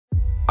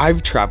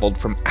I've traveled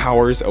from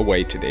hours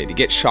away today to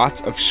get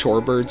shots of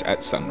shorebirds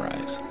at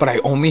sunrise, but I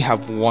only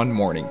have one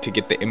morning to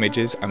get the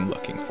images I'm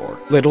looking for.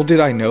 Little did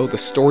I know the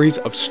stories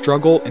of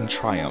struggle and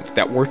triumph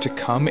that were to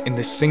come in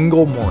this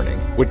single morning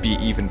would be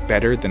even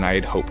better than I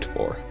had hoped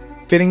for.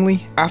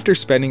 Fittingly, after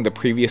spending the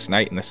previous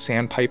night in the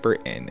Sandpiper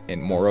Inn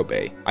in Morro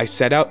Bay, I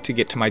set out to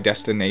get to my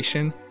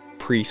destination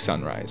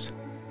pre-sunrise.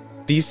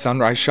 These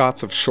sunrise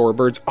shots of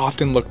shorebirds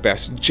often look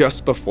best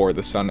just before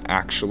the sun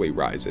actually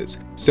rises,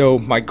 so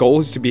my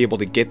goal is to be able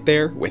to get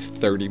there with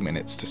 30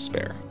 minutes to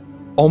spare.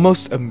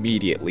 Almost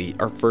immediately,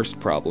 our first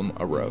problem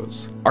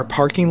arose. Our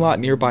parking lot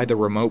nearby the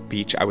remote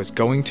beach I was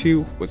going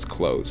to was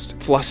closed.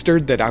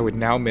 Flustered that I would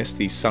now miss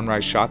these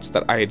sunrise shots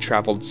that I had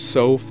traveled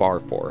so far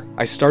for,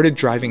 I started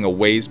driving a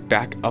ways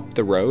back up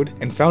the road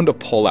and found a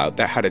pullout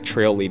that had a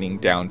trail leading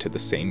down to the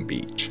same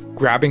beach.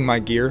 Grabbing my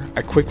gear,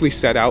 I quickly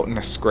set out in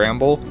a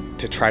scramble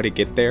to try to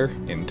get there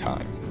in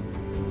time.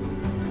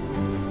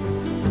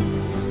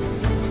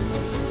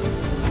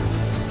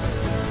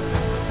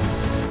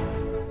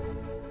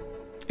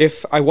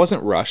 If I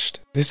wasn't rushed,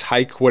 this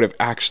hike would have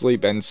actually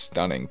been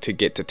stunning to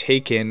get to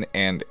take in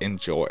and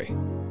enjoy.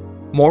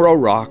 Morro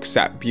Rock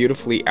sat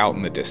beautifully out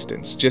in the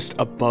distance, just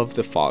above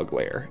the fog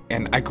layer,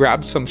 and I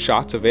grabbed some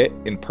shots of it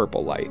in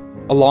purple light.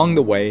 Along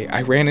the way,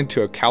 I ran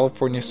into a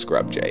California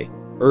scrub jay,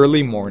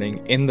 early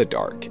morning in the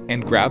dark,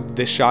 and grabbed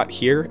this shot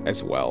here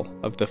as well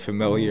of the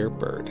familiar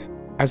bird.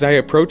 As I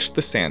approached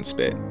the sand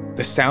spit,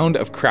 the sound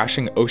of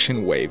crashing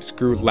ocean waves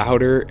grew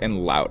louder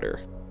and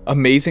louder.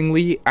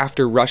 Amazingly,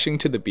 after rushing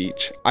to the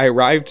beach, I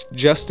arrived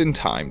just in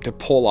time to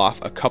pull off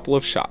a couple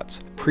of shots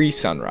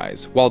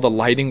pre-sunrise while the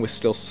lighting was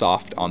still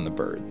soft on the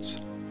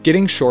birds.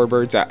 Getting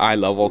shorebirds at eye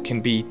level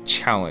can be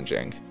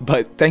challenging,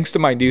 but thanks to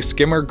my new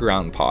Skimmer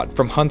GroundPod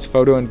from Hunt's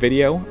Photo and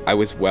Video, I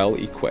was well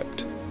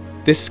equipped.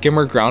 This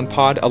Skimmer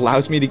GroundPod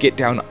allows me to get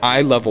down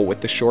eye level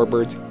with the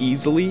shorebirds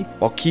easily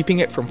while keeping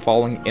it from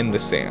falling in the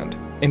sand.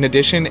 In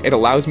addition, it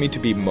allows me to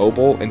be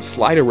mobile and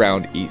slide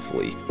around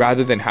easily,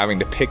 rather than having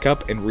to pick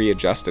up and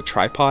readjust a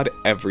tripod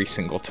every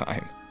single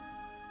time.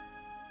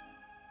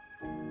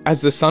 As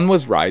the sun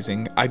was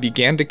rising, I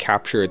began to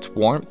capture its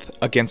warmth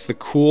against the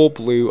cool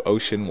blue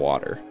ocean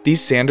water.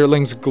 These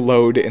sanderlings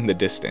glowed in the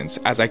distance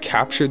as I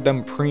captured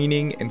them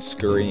preening and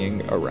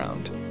scurrying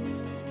around.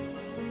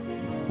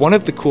 One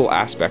of the cool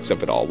aspects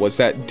of it all was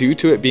that due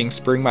to it being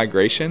spring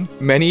migration,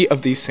 many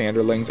of these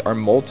sanderlings are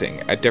molting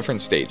at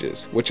different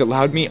stages, which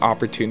allowed me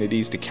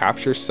opportunities to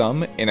capture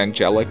some in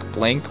angelic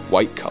blank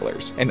white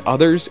colors and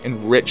others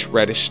in rich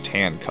reddish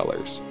tan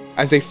colors.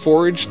 As they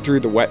foraged through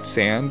the wet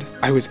sand,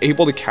 I was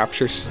able to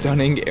capture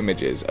stunning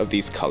images of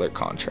these color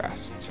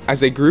contrasts. As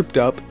they grouped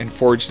up and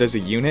foraged as a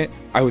unit,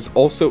 I was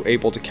also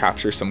able to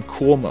capture some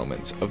cool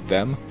moments of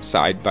them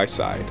side by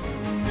side.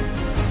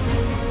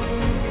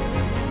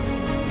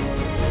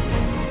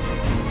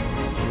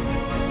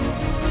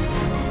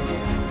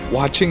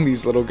 Watching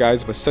these little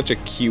guys was such a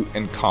cute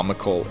and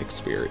comical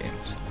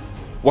experience.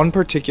 One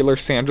particular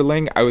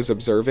sanderling I was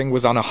observing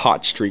was on a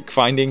hot streak,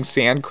 finding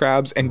sand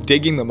crabs and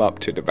digging them up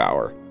to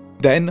devour.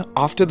 Then,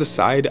 off to the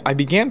side, I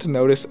began to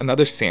notice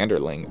another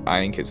sanderling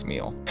eyeing his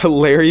meal.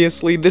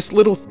 Hilariously, this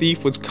little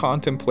thief was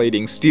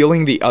contemplating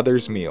stealing the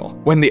other's meal.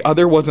 When the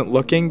other wasn't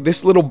looking,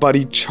 this little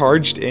buddy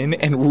charged in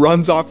and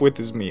runs off with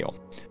his meal.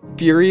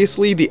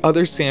 Furiously, the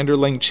other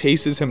sanderling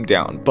chases him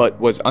down, but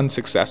was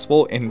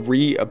unsuccessful in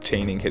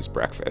re-obtaining his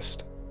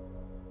breakfast.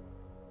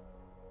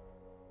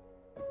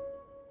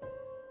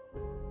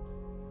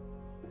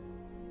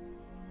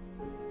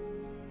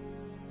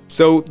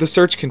 So the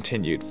search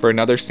continued for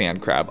another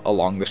sand crab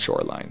along the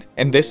shoreline,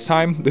 and this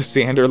time the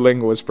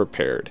sanderling was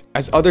prepared.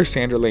 As other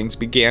sanderlings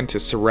began to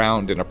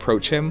surround and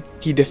approach him,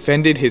 he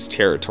defended his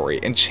territory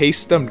and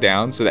chased them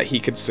down so that he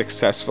could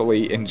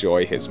successfully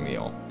enjoy his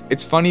meal.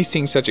 It's funny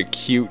seeing such a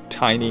cute,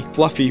 tiny,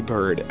 fluffy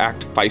bird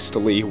act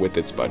feistily with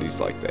its buddies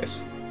like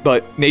this.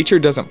 But nature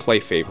doesn't play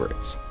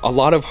favorites. A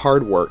lot of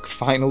hard work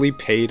finally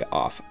paid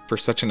off for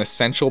such an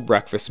essential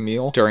breakfast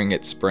meal during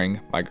its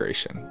spring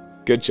migration.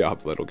 Good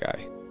job, little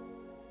guy.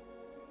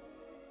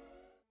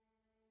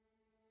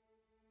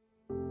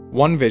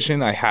 One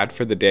vision I had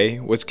for the day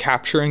was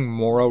capturing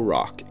Morro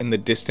Rock in the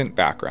distant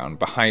background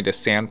behind a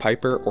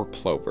sandpiper or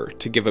plover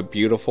to give a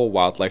beautiful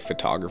wildlife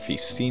photography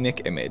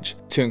scenic image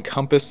to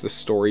encompass the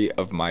story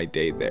of my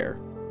day there.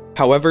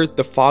 However,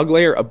 the fog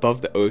layer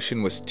above the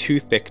ocean was too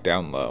thick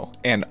down low,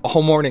 and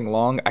all morning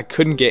long I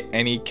couldn't get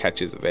any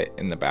catches of it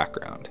in the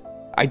background.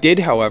 I did,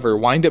 however,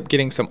 wind up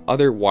getting some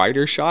other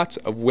wider shots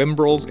of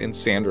whimbrels and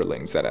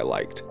sanderlings that I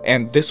liked,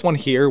 and this one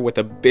here with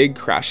a big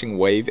crashing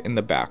wave in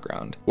the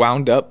background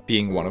wound up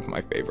being one of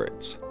my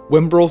favorites.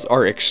 Whimbrels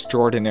are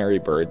extraordinary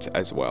birds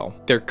as well.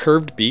 Their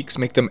curved beaks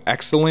make them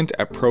excellent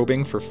at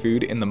probing for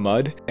food in the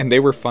mud, and they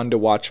were fun to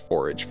watch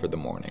forage for the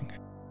morning.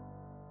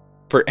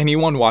 For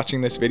anyone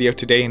watching this video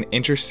today and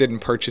interested in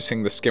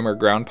purchasing the Skimmer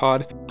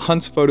GroundPod,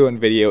 Hunt's Photo and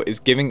Video is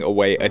giving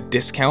away a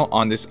discount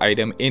on this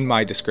item in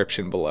my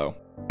description below.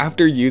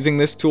 After using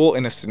this tool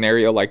in a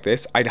scenario like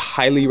this, I'd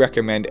highly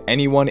recommend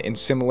anyone in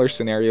similar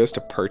scenarios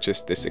to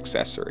purchase this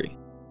accessory.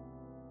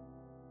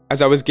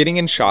 As I was getting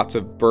in shots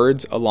of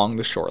birds along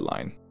the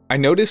shoreline, I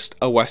noticed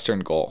a western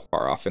gull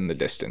far off in the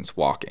distance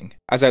walking.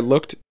 As I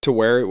looked to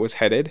where it was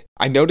headed,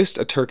 I noticed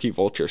a turkey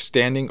vulture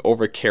standing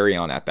over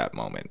carrion at that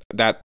moment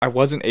that I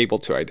wasn't able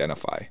to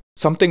identify.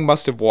 Something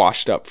must have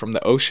washed up from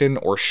the ocean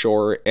or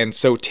shore, and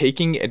so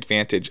taking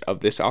advantage of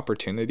this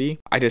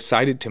opportunity, I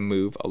decided to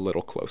move a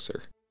little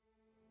closer.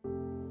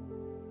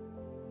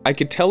 I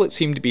could tell it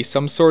seemed to be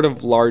some sort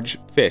of large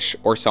fish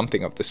or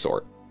something of the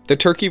sort. The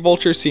turkey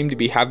vulture seemed to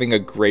be having a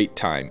great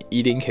time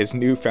eating his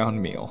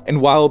newfound meal, and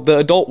while the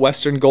adult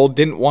western gull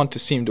didn't want to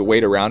seem to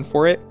wait around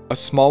for it, a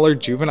smaller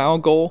juvenile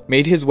gull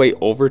made his way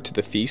over to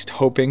the feast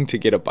hoping to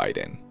get a bite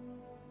in.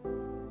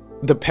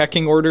 The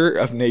pecking order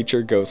of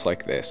nature goes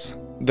like this.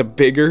 The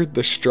bigger,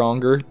 the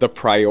stronger, the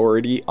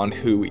priority on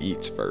who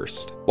eats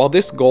first. While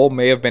this gull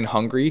may have been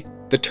hungry,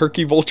 the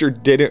turkey vulture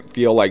didn't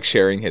feel like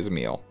sharing his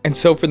meal. And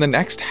so for the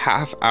next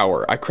half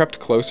hour, I crept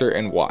closer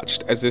and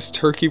watched as this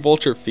turkey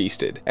vulture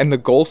feasted, and the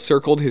gull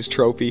circled his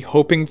trophy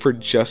hoping for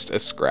just a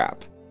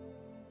scrap.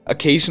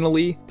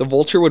 Occasionally, the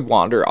vulture would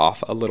wander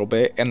off a little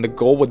bit, and the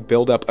gull would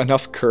build up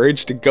enough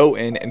courage to go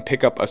in and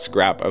pick up a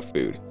scrap of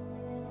food.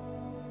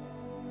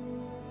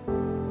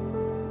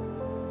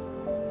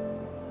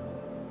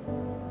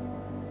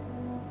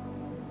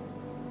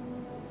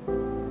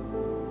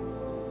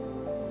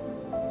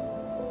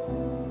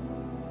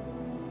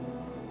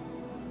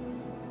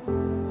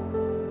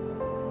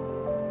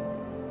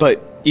 But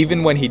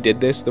even when he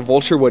did this, the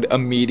vulture would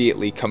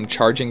immediately come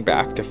charging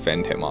back to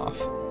fend him off.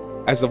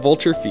 As the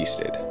vulture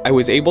feasted, I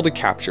was able to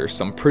capture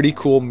some pretty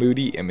cool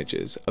moody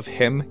images of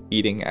him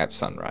eating at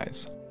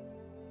sunrise.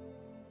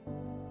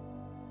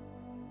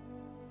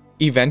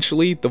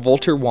 Eventually, the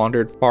vulture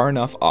wandered far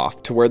enough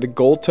off to where the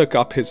gull took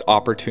up his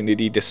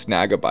opportunity to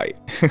snag a bite.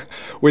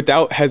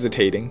 Without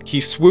hesitating, he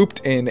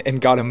swooped in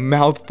and got a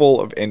mouthful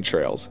of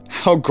entrails.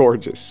 How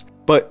gorgeous.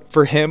 But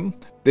for him,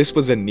 this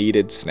was a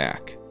needed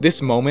snack. This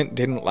moment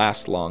didn't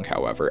last long,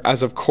 however,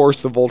 as of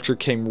course the vulture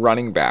came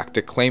running back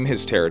to claim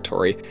his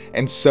territory,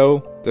 and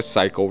so the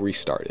cycle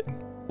restarted.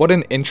 What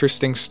an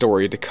interesting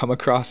story to come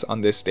across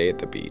on this day at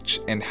the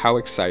beach, and how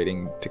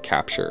exciting to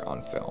capture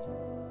on film.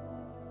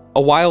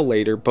 A while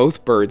later,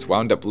 both birds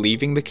wound up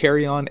leaving the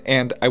carry-on,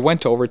 and I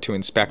went over to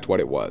inspect what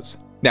it was.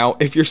 Now,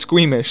 if you're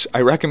squeamish, I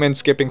recommend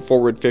skipping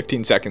forward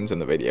 15 seconds in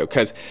the video,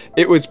 because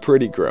it was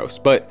pretty gross,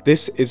 but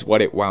this is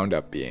what it wound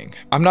up being.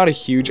 I'm not a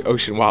huge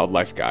ocean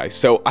wildlife guy,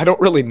 so I don't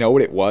really know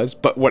what it was,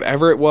 but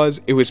whatever it was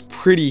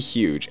pretty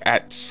huge,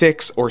 at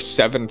 6 or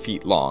 7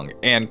 feet long,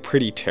 and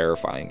pretty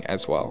terrifying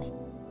as well.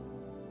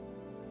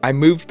 I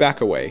moved back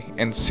away,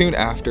 and soon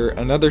after,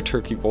 another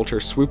turkey vulture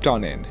swooped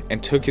on in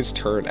and took his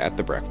turn at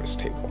the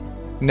breakfast table.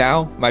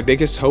 Now, my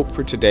biggest hope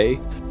for today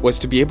was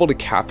to be able to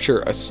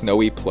capture a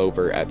snowy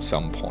plover at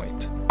some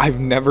point. I've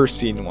never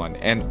seen one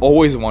and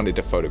always wanted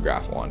to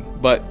photograph one,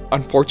 but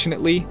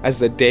unfortunately, as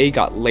the day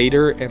got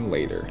later and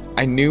later,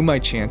 I knew my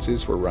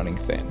chances were running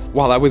thin.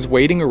 While I was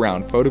waiting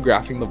around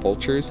photographing the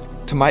vultures,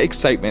 to my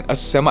excitement, a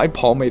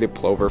semi-palmated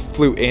plover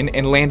flew in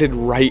and landed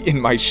right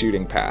in my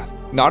shooting path.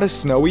 Not as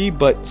snowy,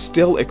 but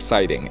still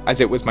exciting, as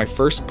it was my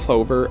first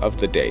plover of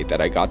the day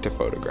that I got to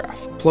photograph.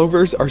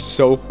 Plovers are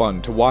so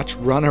fun to watch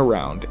run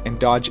around and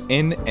dodge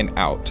in and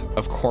out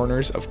of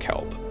corners of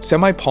kelp.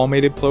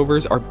 Semi-palmated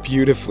plovers are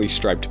beautifully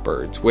striped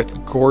birds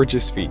with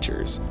gorgeous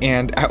features,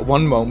 and at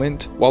one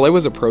moment, while it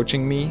was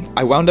approaching me,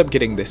 I wound up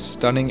getting this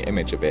stunning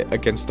image of it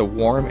against the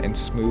warm and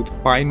smooth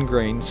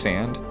fine-grained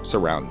sand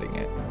surrounding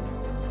it.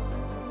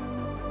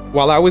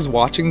 While I was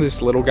watching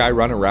this little guy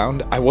run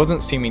around, I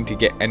wasn't seeming to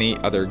get any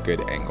other good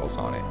angles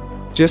on it.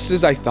 Just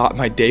as I thought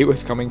my day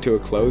was coming to a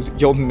close,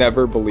 you'll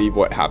never believe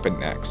what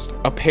happened next.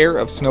 A pair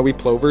of snowy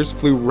plovers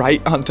flew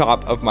right on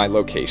top of my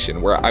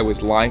location where I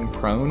was lying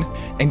prone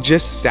and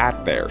just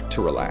sat there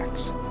to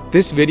relax.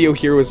 This video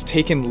here was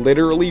taken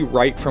literally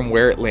right from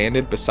where it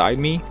landed beside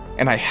me,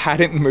 and I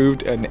hadn't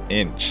moved an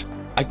inch.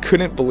 I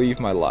couldn't believe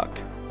my luck.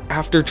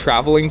 After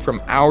traveling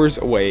from hours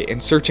away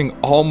and searching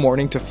all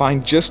morning to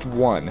find just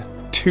one,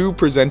 two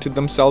presented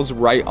themselves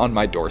right on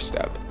my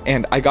doorstep,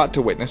 and I got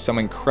to witness some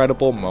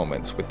incredible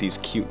moments with these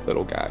cute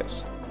little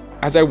guys.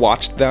 As I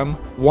watched them,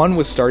 one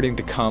was starting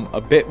to become a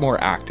bit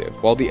more active,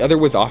 while the other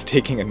was off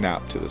taking a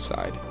nap to the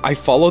side. I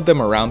followed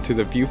them around through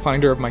the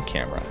viewfinder of my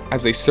camera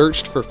as they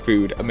searched for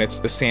food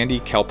amidst the sandy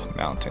kelp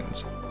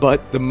mountains.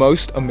 But the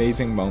most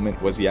amazing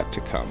moment was yet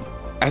to come.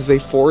 As they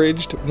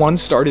foraged, one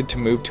started to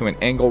move to an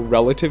angle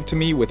relative to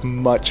me with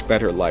much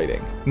better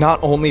lighting.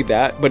 Not only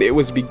that, but it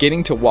was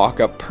beginning to walk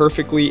up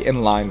perfectly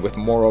in line with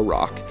Morro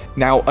Rock,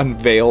 now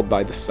unveiled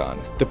by the sun.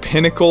 The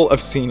pinnacle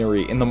of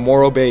scenery in the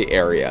Morro Bay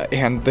area,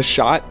 and the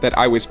shot that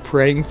I was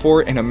praying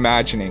for and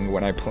imagining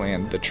when I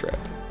planned the trip.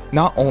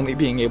 Not only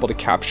being able to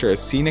capture a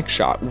scenic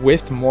shot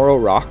with Morro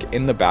Rock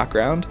in the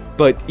background,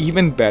 but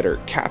even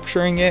better,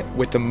 capturing it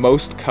with the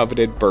most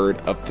coveted bird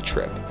of the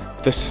trip,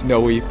 the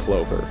snowy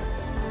plover.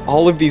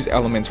 All of these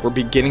elements were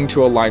beginning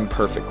to align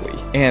perfectly,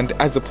 and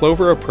as the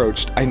plover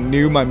approached, I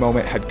knew my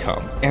moment had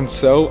come, and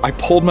so I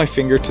pulled my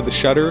finger to the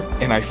shutter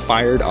and I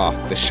fired off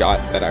the shot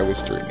that I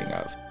was dreaming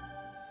of.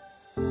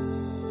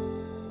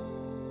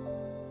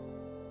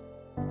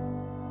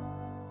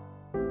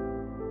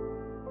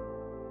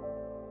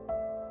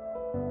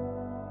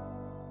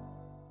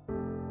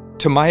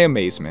 To my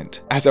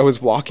amazement, as I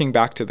was walking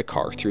back to the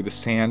car through the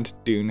sand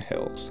dune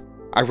hills,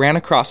 I ran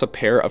across a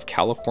pair of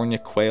California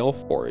quail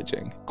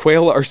foraging.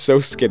 Quail are so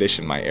skittish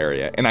in my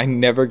area, and I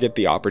never get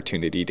the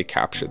opportunity to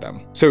capture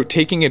them. So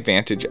taking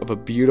advantage of a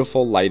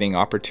beautiful lighting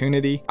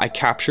opportunity, I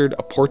captured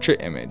a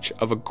portrait image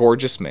of a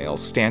gorgeous male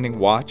standing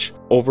watch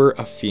over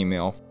a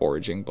female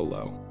foraging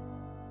below.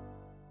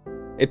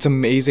 It's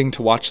amazing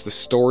to watch the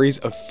stories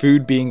of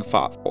food being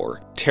fought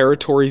for,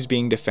 territories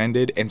being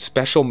defended, and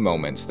special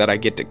moments that I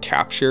get to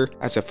capture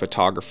as a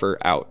photographer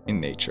out in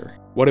nature.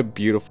 What a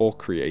beautiful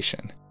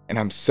creation. And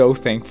I'm so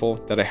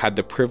thankful that I had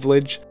the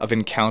privilege of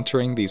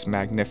encountering these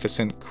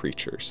magnificent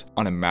creatures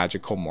on a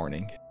magical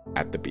morning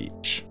at the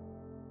beach.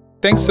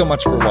 Thanks so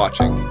much for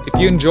watching.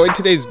 If you enjoyed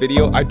today's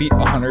video, I'd be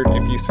honored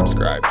if you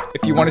subscribed.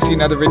 If you want to see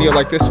another video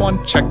like this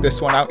one, check this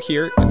one out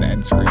here in the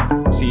end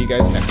screen. See you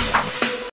guys next time.